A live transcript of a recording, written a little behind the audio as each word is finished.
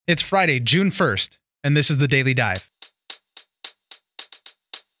It's Friday, June 1st, and this is the Daily Dive.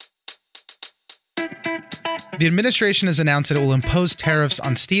 The administration has announced that it will impose tariffs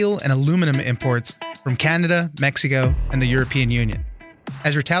on steel and aluminum imports from Canada, Mexico, and the European Union.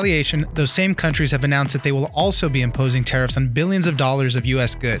 As retaliation, those same countries have announced that they will also be imposing tariffs on billions of dollars of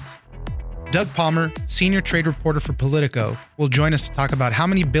U.S. goods. Doug Palmer, senior trade reporter for Politico, will join us to talk about how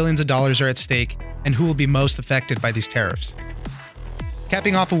many billions of dollars are at stake and who will be most affected by these tariffs.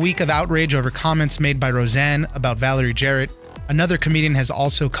 Capping off a week of outrage over comments made by Roseanne about Valerie Jarrett, another comedian has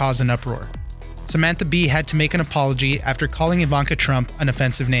also caused an uproar. Samantha Bee had to make an apology after calling Ivanka Trump an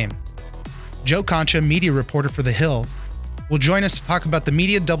offensive name. Joe Concha, media reporter for The Hill, will join us to talk about the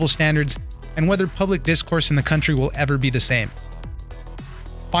media double standards and whether public discourse in the country will ever be the same.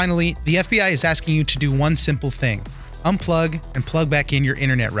 Finally, the FBI is asking you to do one simple thing: unplug and plug back in your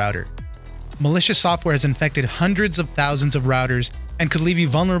internet router. Malicious software has infected hundreds of thousands of routers and could leave you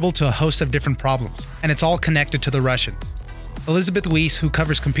vulnerable to a host of different problems, and it's all connected to the Russians. Elizabeth Weiss, who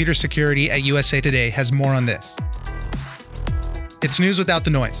covers computer security at USA Today, has more on this. It's news without the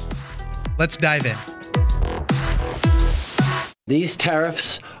noise. Let's dive in. These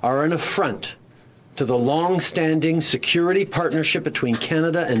tariffs are an affront to the long-standing security partnership between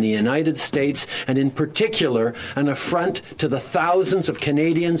Canada and the United States, and in particular, an affront to the thousands of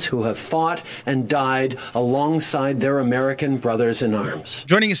Canadians who have fought and died alongside their American brothers in arms.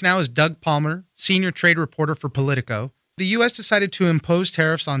 Joining us now is Doug Palmer, senior trade reporter for Politico. The U.S. decided to impose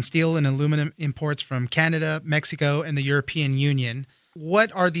tariffs on steel and aluminum imports from Canada, Mexico, and the European Union.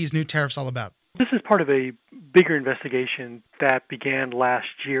 What are these new tariffs all about? This is part of a bigger investigation that began last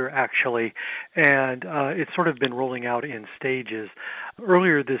year, actually, and it's sort of been rolling out in stages.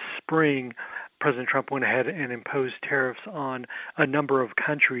 Earlier this spring, President Trump went ahead and imposed tariffs on a number of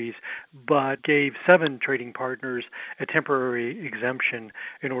countries, but gave 7 trading partners a temporary exemption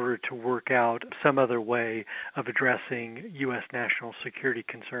in order to work out some other way of addressing U.S. national security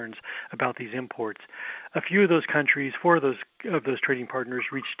concerns about these imports. A few of those countries, 4 of those trading partners,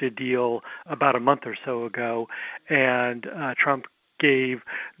 reached a deal about a month or so ago, and Trump gave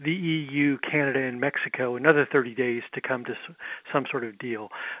the EU, Canada, and Mexico another 30 days to come to some sort of deal.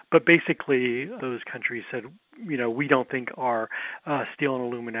 But basically, those countries said, we don't think our steel and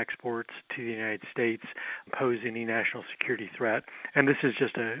aluminum exports to the United States pose any national security threat, and this is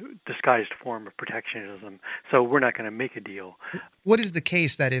just a disguised form of protectionism, so we're not going to make a deal. What is the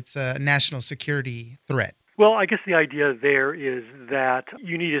case that it's a national security threat? Well, I guess the idea there is that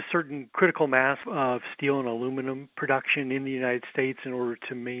you need a certain critical mass of steel and aluminum production in the United States in order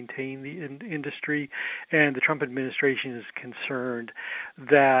to maintain the industry, and the Trump administration is concerned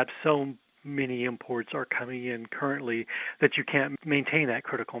that so many imports are coming in currently that you can't maintain that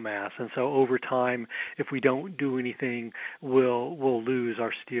critical mass. And so over time, if we don't do anything, we'll lose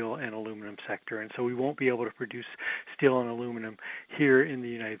our steel and aluminum sector. And so we won't be able to produce steel and aluminum here in the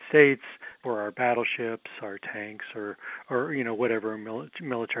United States for our battleships, our tanks, or whatever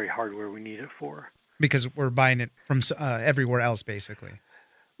military hardware we need it for. Because we're buying it from everywhere else, basically.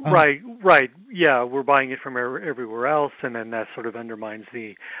 Right. Yeah, we're buying it from everywhere else, and then that sort of undermines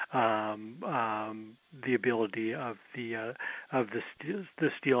the ability of the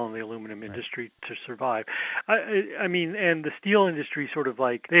steel and the aluminum industry to survive. I mean, and the steel industry sort of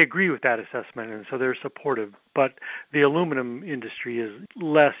they agree with that assessment, and so they're supportive. But the aluminum industry is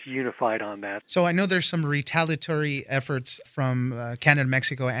less unified on that. So I know there's some retaliatory efforts from Canada,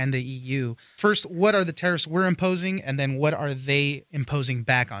 Mexico, and the EU. First, what are the tariffs we're imposing, and then what are they imposing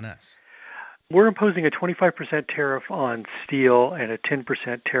back on us? We're imposing a 25% tariff on steel and a 10%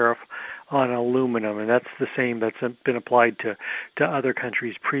 tariff on aluminum, and that's the same that's been applied to other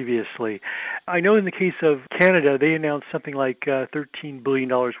countries previously. I know in the case of Canada, they announced something like $13 billion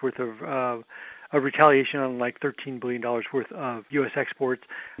worth of retaliation on $13 billion worth of U.S. exports.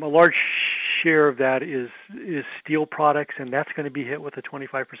 A large share of that is steel products, and that's going to be hit with a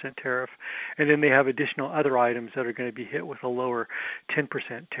 25% tariff. And then they have additional other items that are going to be hit with a lower 10%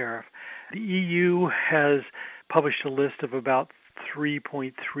 tariff. The EU has published a list of about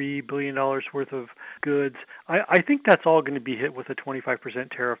 $3.3 billion worth of goods. I think that's all going to be hit with a 25%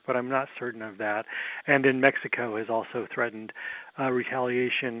 tariff, but I'm not certain of that. And then Mexico has also threatened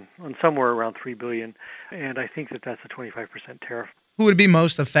retaliation on somewhere around $3 billion, and I think that's a 25% tariff. Who would be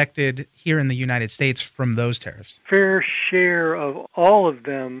most affected here in the United States from those tariffs? Fair share of all of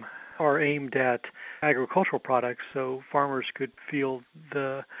them are aimed at agricultural products, so farmers could feel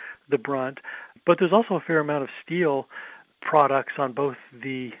the brunt. But there's also a fair amount of steel products on both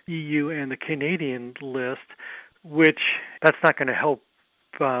the EU and the Canadian list, which that's not going to help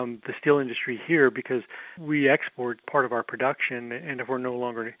the steel industry here because we export part of our production, and if we're no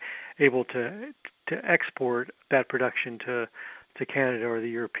longer able to export that production to Canada or the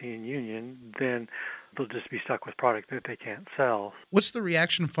European Union, then they'll just be stuck with product that they can't sell. What's the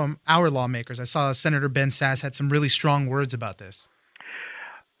reaction from our lawmakers? I saw Senator Ben Sasse had some really strong words about this.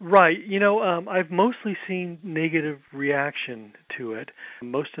 Right. I've mostly seen negative reaction to it.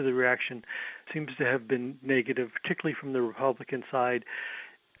 Most of the reaction seems to have been negative, particularly from the Republican side.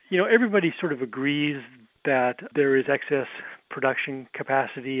 Everybody sort of agrees that there is excess production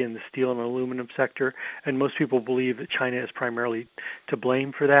capacity in the steel and aluminum sector, and most people believe that China is primarily to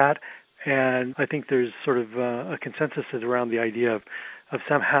blame for that. And I think there's sort of a consensus around the idea of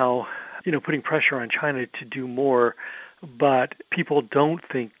somehow, putting pressure on China to do more, but people don't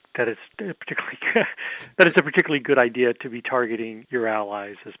think that it's a particularly good idea to be targeting your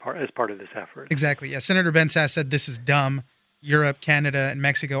allies as part of this effort. Exactly. Yeah. Senator Ben Sasse said this is dumb. Europe, Canada, and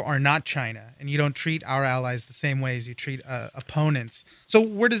Mexico are not China, and you don't treat our allies the same way as you treat opponents. So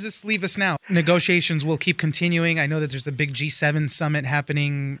where does this leave us now? Negotiations will keep continuing. I know that there's a big G7 summit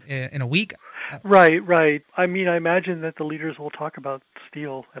happening in a week. Right. I imagine that the leaders will talk about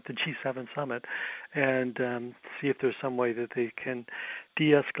steel at the G7 summit and see if there's some way that they can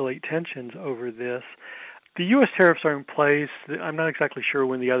de-escalate tensions over this. The U.S. tariffs are in place. I'm not exactly sure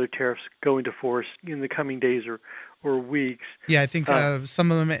when the other tariffs go into force in the coming days or weeks. Yeah, I think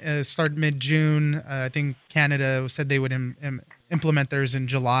some of them start mid-June. I think Canada said they would implement theirs in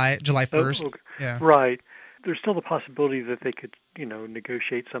July 1st. Okay. Yeah. Right. There's still the possibility that they could,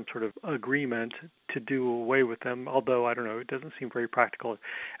 negotiate some sort of agreement to do away with them, although, I don't know, it doesn't seem very practical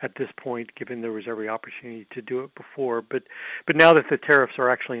at this point, given there was every opportunity to do it before. But now that the tariffs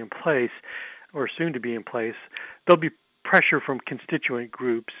are actually in place, or soon to be in place, there'll be pressure from constituent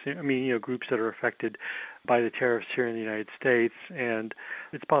groups, groups that are affected by the tariffs here in the United States, and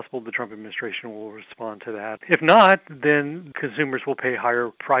it's possible the Trump administration will respond to that. If not, then consumers will pay higher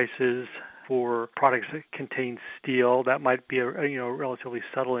prices for products that contain steel. That might be a relatively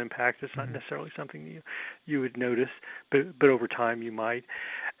subtle impact. It's not necessarily something you would notice, but over time you might.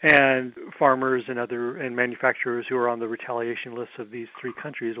 And farmers and manufacturers who are on the retaliation lists of these three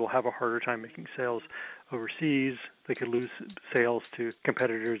countries will have a harder time making sales overseas. They could lose sales to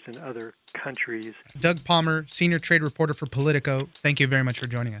competitors in other countries. Doug Palmer, senior trade reporter for Politico, thank you very much for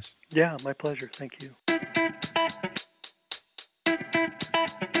joining us. Yeah, my pleasure. Thank you.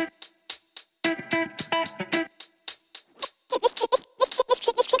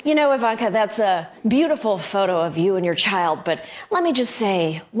 Ivanka, that's a beautiful photo of you and your child, but let me just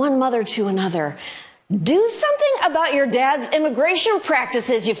say, one mother to another, do something about your dad's immigration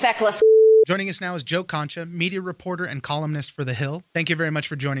practices, you feckless. Joining us now is Joe Concha, media reporter and columnist for The Hill. Thank you very much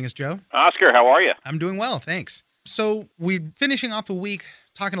for joining us, Joe. Oscar, how are you? I'm doing well, thanks. So we're finishing off the week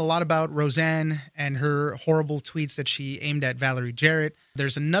talking a lot about Roseanne and her horrible tweets that she aimed at Valerie Jarrett.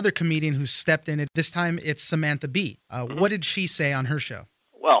 There's another comedian who stepped in. This time it's Samantha Bee. What did she say on her show?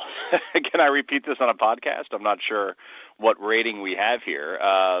 Well, can I repeat this on a podcast? I'm not sure what rating we have here.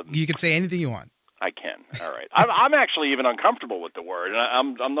 You can say anything you want. I can. All right. I'm actually even uncomfortable with the word,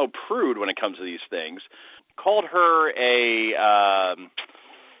 and I'm no prude when it comes to these things. Called her a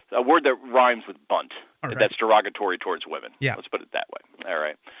word that rhymes with bunt. Right. That's derogatory towards women. Yeah. Let's put it that way. All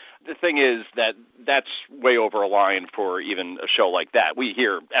right. The thing is that's way over a line for even a show like that. We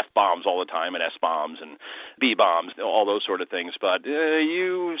hear F-bombs all the time and S-bombs and B-bombs, all those sort of things. But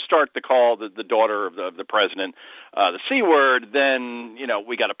you start to call the daughter of the president the C word, then,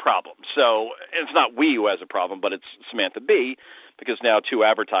 we got a problem. So it's not we who has a problem, but it's Samantha Bee, because now two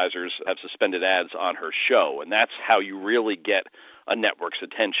advertisers have suspended ads on her show. And that's how you really get a network's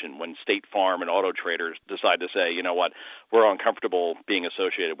attention when State Farm and Auto Traders decide to say, you know what, we're uncomfortable being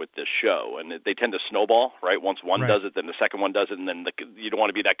associated with this show. And they tend to snowball, right? Once one does it, then the second one does it, and then you don't want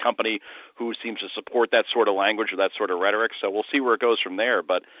to be that company who seems to support that sort of language or that sort of rhetoric. So we'll see where it goes from there.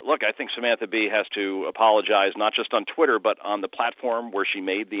 But look, I think Samantha Bee has to apologize, not just on Twitter, but on the platform where she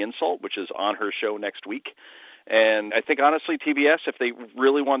made the insult, which is on her show next week. And I think, honestly, TBS, if they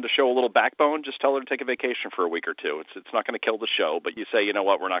really wanted to show a little backbone, just tell her to take a vacation for a week or two. It's not going to kill the show, but you say, you know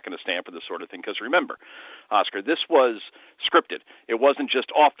what, we're not going to stand for this sort of thing. Because remember, Oscar, this was scripted. It wasn't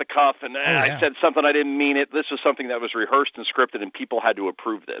just off the cuff and I said something, I didn't mean it. This was something that was rehearsed and scripted, and people had to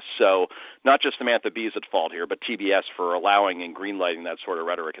approve this. So not just Samantha Bee's at fault here, but TBS for allowing and greenlighting that sort of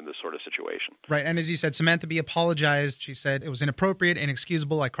rhetoric in this sort of situation. Right, and as you said, Samantha Bee apologized. She said it was inappropriate,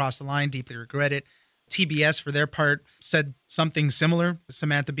 inexcusable. I crossed the line, deeply regret it. TBS, for their part, said something similar.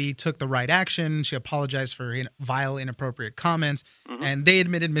 Samantha Bee took the right action. She apologized for vile, inappropriate comments, and they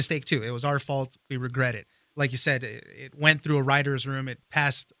admitted mistake too. It was our fault. We regret it. Like you said, it went through a writer's room. It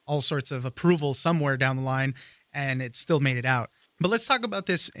passed all sorts of approval somewhere down the line, and it still made it out. But let's talk about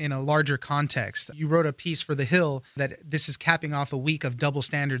this in a larger context. You wrote a piece for The Hill that this is capping off a week of double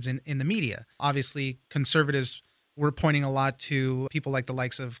standards in the media. Obviously, conservatives were pointing a lot to people like the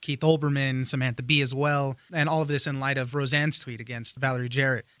likes of Keith Olbermann, Samantha Bee as well, and all of this in light of Roseanne's tweet against Valerie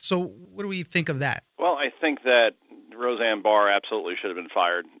Jarrett. So what do we think of that? Well, I think that Roseanne Barr absolutely should have been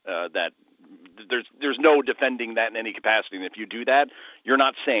fired. That there's no defending that in any capacity. And if you do that, you're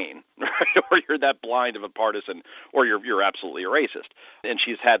not sane, right? Or you're that blind of a partisan, or you're absolutely a racist. And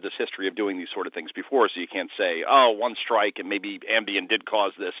she's had this history of doing these sort of things before, so you can't say, oh, one strike and maybe Ambien did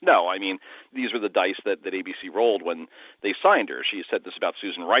cause this. No, I mean, these were the dice that ABC rolled when they signed her. She said this about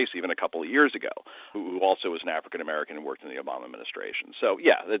Susan Rice even a couple of years ago, who also was an African-American and worked in the Obama administration. So,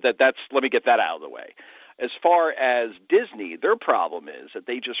 yeah, that's let me get that out of the way. As far as Disney, their problem is that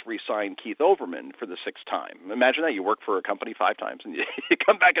they just re-signed Keith Olbermann for the sixth time. Imagine that. You work for a company 5 times and you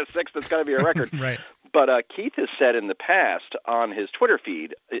come back a sixth. That's got to be a record. Right. But Keith has said in the past on his Twitter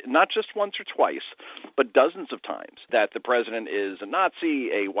feed, not just once or twice, but dozens of times, that the president is a Nazi,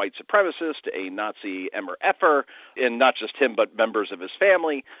 a white supremacist, a Nazi MRFer, and not just him, but members of his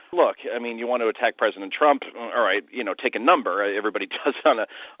family. Look, I mean, you want to attack President Trump, all right, take a number. Everybody does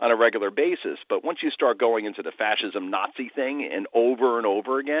on a regular basis. But once you start going into the fascism Nazi thing and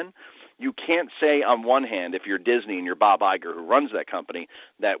over again, you can't say on one hand, if you're Disney and you're Bob Iger who runs that company,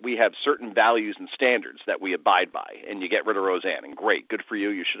 that we have certain values and standards that we abide by, and you get rid of Roseanne, and great, good for you,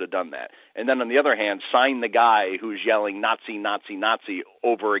 you should have done that. And then on the other hand, sign the guy who's yelling Nazi, Nazi, Nazi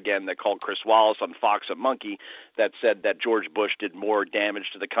over again, that called Chris Wallace on Fox a monkey, that said that George Bush did more damage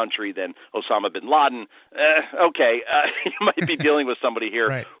to the country than Osama bin Laden. You might be dealing with somebody here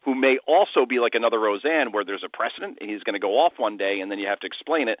right, who may also be like another Roseanne, where there's a precedent, and he's going to go off one day, and then you have to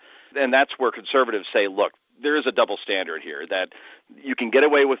explain it. And that's where conservatives say, look, there is a double standard here, that you can get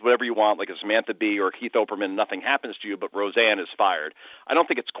away with whatever you want, like a Samantha Bee or Keith Olbermann, nothing happens to you, but Roseanne is fired. I don't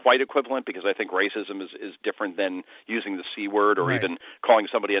think it's quite equivalent, because I think racism is different than using the C word or right, even calling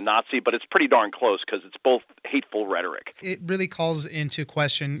somebody a Nazi, but it's pretty darn close because it's both hateful rhetoric. It really calls into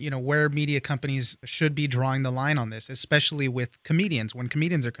question, where media companies should be drawing the line on this, especially with comedians, when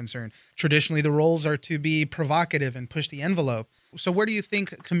comedians are concerned. Traditionally, the roles are to be provocative and push the envelope. So where do you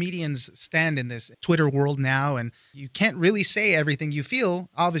think comedians stand in this Twitter world now? And you can't really say everything you feel.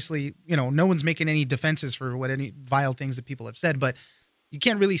 Obviously, no one's making any defenses for any vile things that people have said, but you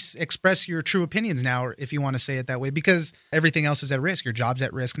can't really express your true opinions now, if you want to say it that way, because everything else is at risk. Your job's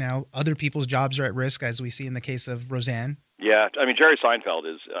at risk now. Other people's jobs are at risk, as we see in the case of Roseanne. Yeah, I mean, Jerry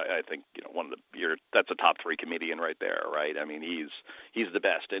Seinfeld is, I think, that's a top 3 comedian right there, right? I mean, he's the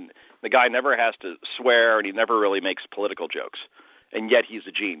best, and the guy never has to swear, and he never really makes political jokes, and yet he's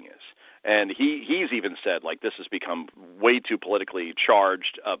a genius. And he's even said, like, this has become way too politically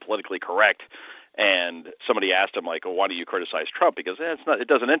charged, politically correct. And somebody asked him, like, well, why do you criticize Trump? Because it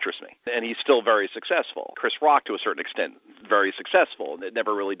doesn't interest me. And he's still very successful. Chris Rock, to a certain extent, very successful. And it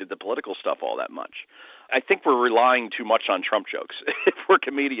never really did the political stuff all that much. I think we're relying too much on Trump jokes if we're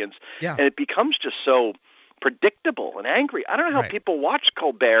comedians. Yeah. And it becomes just so predictable and angry. I don't know how right, people watch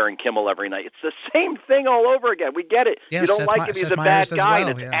Colbert and Kimmel every night. It's the same thing all over again. We get it. Yeah, you don't Seth like him. He's Seth a bad Meyers guy well,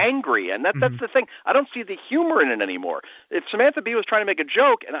 that's yeah, angry. And that's the thing. I don't see the humor in it anymore. If Samantha Bee was trying to make a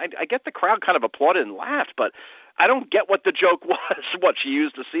joke, and I get the crowd kind of applauded and laughed, but I don't get what the joke was. What, she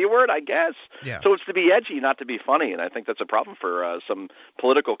used the C word, I guess? Yeah. So it's to be edgy, not to be funny, and I think that's a problem for some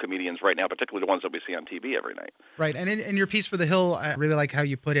political comedians right now, particularly the ones that we see on TV every night. Right, and in your piece for The Hill, I really like how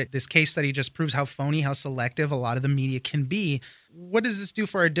you put it. This case study just proves how phony, how selective a lot of the media can be. What does this do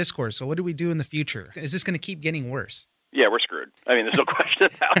for our discourse? So what do we do in the future? Is this going to keep getting worse? Yeah, we're screwed. I mean, there's no question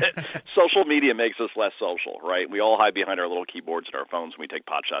about it. Social media makes us less social, right? We all hide behind our little keyboards and our phones, and we take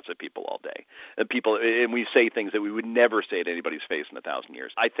pot shots at people all day. And we say things that we would never say to anybody's face in 1,000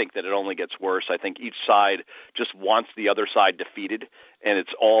 years. I think that it only gets worse. I think each side just wants the other side defeated, and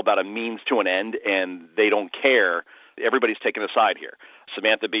it's all about a means to an end, and they don't care. Everybody's taking a side here.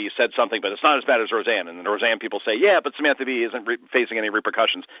 Samantha Bee said something, but it's not as bad as Roseanne. And the Roseanne people say, yeah, but Samantha Bee isn't facing any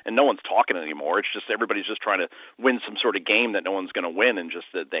repercussions, and no one's talking anymore. It's just everybody's just trying to win some sort of game that no one's going to win, and just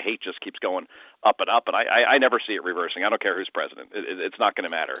the hate just keeps going up and up. And I never see it reversing. I don't care who's president. It's not going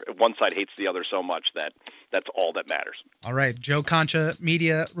to matter. One side hates the other so much that that's all that matters. All right. Joe Concha,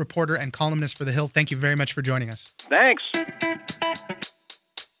 media reporter and columnist for The Hill, thank you very much for joining us. Thanks.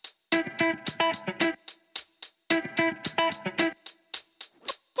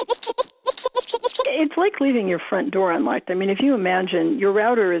 It's like leaving your front door unlocked. I mean, if you imagine your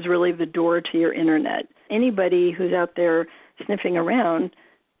router is really the door to your internet. Anybody who's out there sniffing around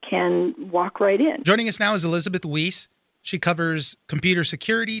can walk right in. Joining us now is Elizabeth Weiss. She covers computer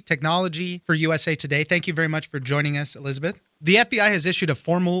security, technology for USA Today. Thank you very much for joining us, Elizabeth. The FBI has issued a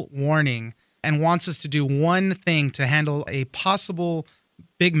formal warning and wants us to do one thing to handle a possible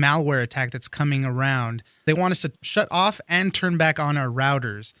big malware attack that's coming around. They want us to shut off and turn back on our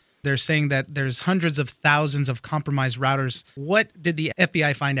routers. They're saying that there's hundreds of thousands of compromised routers. What did the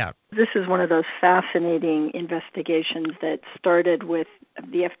FBI find out? This is one of those fascinating investigations that started with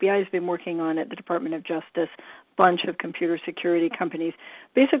the FBI has been working on at the Department of Justice, bunch of computer security companies.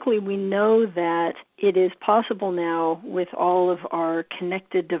 Basically, we know that it is possible now with all of our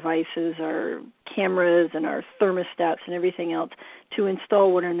connected devices, our cameras and our thermostats and everything else, to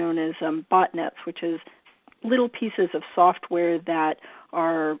install what are known as botnets, which is little pieces of software that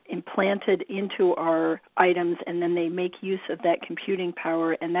are implanted into our items, and then they make use of that computing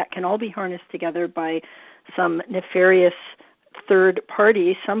power, and that can all be harnessed together by some nefarious third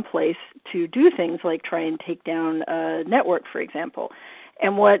party someplace to do things like try and take down a network, for example.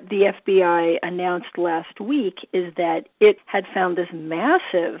 And what the FBI announced last week is that it had found this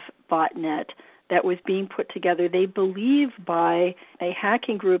massive botnet that was being put together, they believe, by a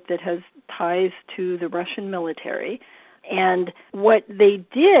hacking group that has ties to the Russian military. And what they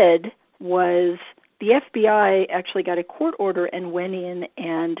did was the FBI actually got a court order and went in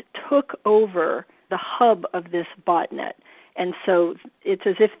and took over the hub of this botnet. And so it's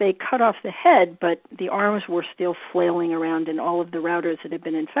as if they cut off the head, but the arms were still flailing around in all of the routers that had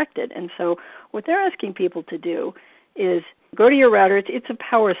been infected. And so what they're asking people to do is go to your router. It's a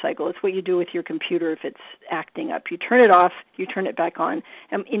power cycle. It's what you do with your computer if it's acting up. You turn it off, you turn it back on.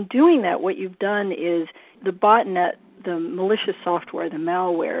 And in doing that, what you've done is the botnet, the malicious software, the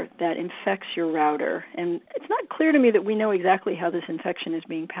malware that infects your router. And it's not clear to me that we know exactly how this infection is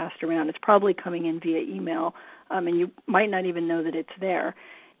being passed around. It's probably coming in via email, and you might not even know that it's there.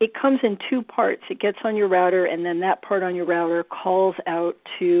 It comes in two parts. It gets on your router, and then that part on your router calls out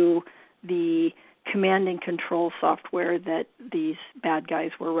to the command and control software that these bad guys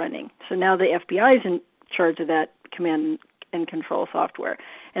were running. So now the FBI is in charge of that command and control software.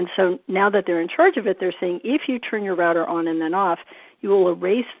 And so now that they're in charge of it, they're saying if you turn your router on and then off, you will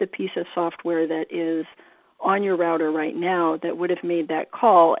erase the piece of software that is on your router right now that would have made that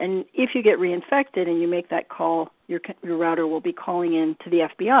call. And if you get reinfected and you make that call, your router will be calling in to the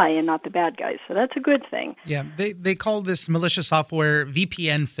FBI and not the bad guys. So that's a good thing. Yeah, they call this malicious software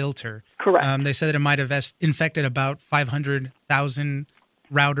VPN filter. Correct. They said that it might have infected about 500,000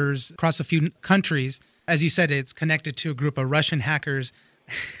 routers across a few countries. As you said, it's connected to a group of Russian hackers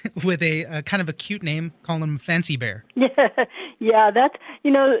with a kind of a cute name, calling them Fancy Bear. Yeah, that's,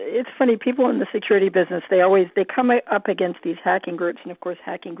 it's funny. People in the security business, they come up against these hacking groups, and of course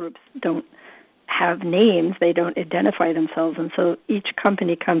hacking groups don't have names. They don't identify themselves, and so each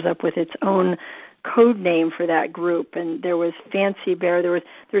company comes up with its own code name for that group. And there was Fancy Bear.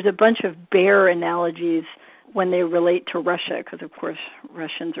 There's a bunch of bear analogies when they relate to Russia, because of course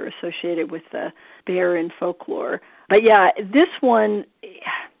Russians are associated with the bear in folklore. But yeah, this one,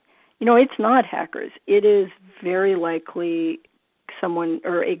 it's not hackers. It is very likely someone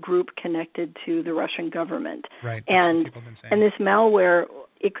or a group connected to the Russian government. Right. That's what people have been saying. And this malware,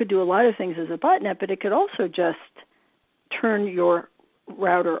 it could do a lot of things as a botnet, but it could also just turn your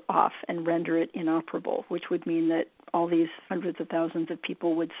router off and render it inoperable, which would mean that all these hundreds of thousands of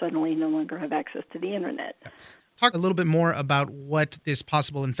people would suddenly no longer have access to the internet. Yeah. Talk a little bit more about what this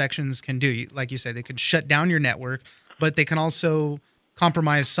possible infections can do. Like you said, they could shut down your network, but they can also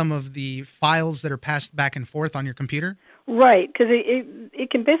compromise some of the files that are passed back and forth on your computer? Right, because it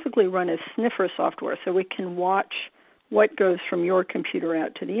can basically run as sniffer software, so it can watch what goes from your computer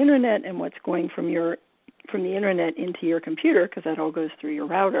out to the internet and what's going from the internet into your computer, because that all goes through your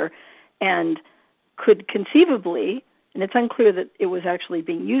router, and could conceivably, and it's unclear that it was actually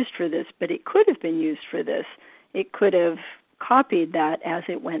being used for this, but it could have been used for this. It could have copied that as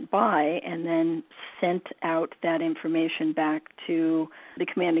it went by and then sent out that information back to the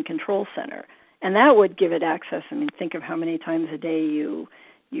command and control center. And that would give it access. I mean, think of how many times a day you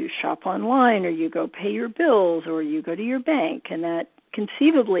shop online, or you go pay your bills, or you go to your bank, and that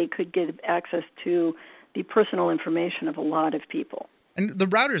conceivably could give access to the personal information of a lot of people. And the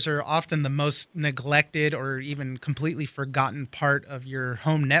routers are often the most neglected or even completely forgotten part of your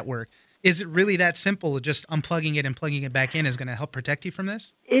home network. Is it really that simple? Just unplugging it and plugging it back in is going to help protect you from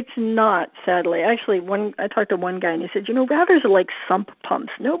this? It's not, sadly. Actually, I talked to one guy, and he said, routers are like sump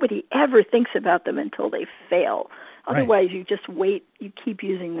pumps. Nobody ever thinks about them until they fail. Otherwise, You just wait. You keep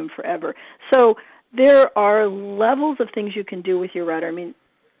using them forever. So there are levels of things you can do with your router. I mean,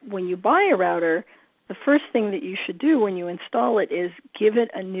 when you buy a router, the first thing that you should do when you install it is give it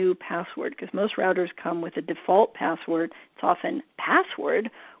a new password, because most routers come with a default password. It's often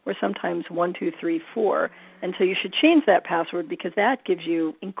password or sometimes 1234. And so you should change that password, because that gives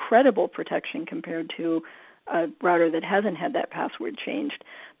you incredible protection compared to a router that hasn't had that password changed.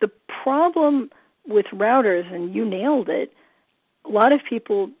 The problem with routers, and you nailed it, a lot of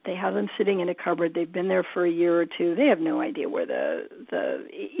people, they have them sitting in a cupboard. They've been there for a year or two. They have no idea where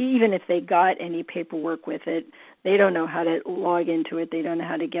even if they got any paperwork with it, they don't know how to log into it. They don't know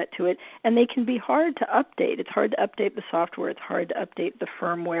how to get to it. And they can be hard to update. It's hard to update the software. It's hard to update the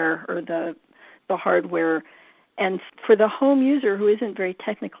firmware or the hardware. And for the home user who isn't very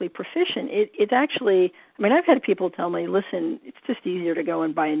technically proficient, it's actually, I mean, I've had people tell me, listen, it's just easier to go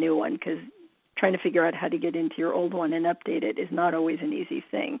and buy a new one, because trying to figure out how to get into your old one and update it is not always an easy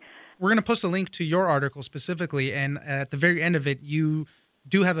thing. We're going to post a link to your article specifically, and at the very end of it, you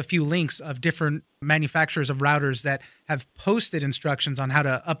do have a few links of different manufacturers of routers that have posted instructions on how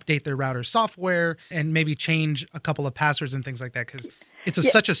to update their router software and maybe change a couple of passwords and things like that, because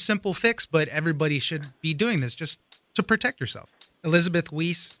it's such a simple fix, but everybody should be doing this just to protect yourself. Elizabeth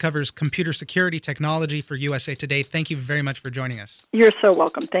Weiss covers computer security technology for USA Today. Thank you very much for joining us. You're so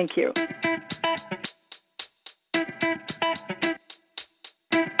welcome. Thank you.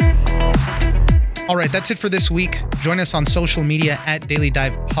 All right, that's it for this week. Join us on social media at Daily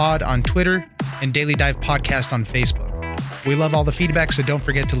Dive Pod on Twitter and Daily Dive Podcast on Facebook. We love all the feedback, so don't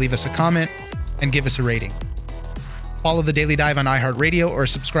forget to leave us a comment and give us a rating. Follow The Daily Dive on iHeartRadio or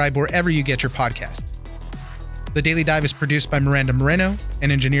subscribe wherever you get your podcasts. The Daily Dive is produced by Miranda Moreno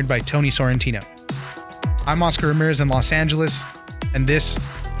and engineered by Tony Sorrentino. I'm Oscar Ramirez in Los Angeles, and this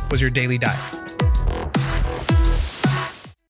was your Daily Dive.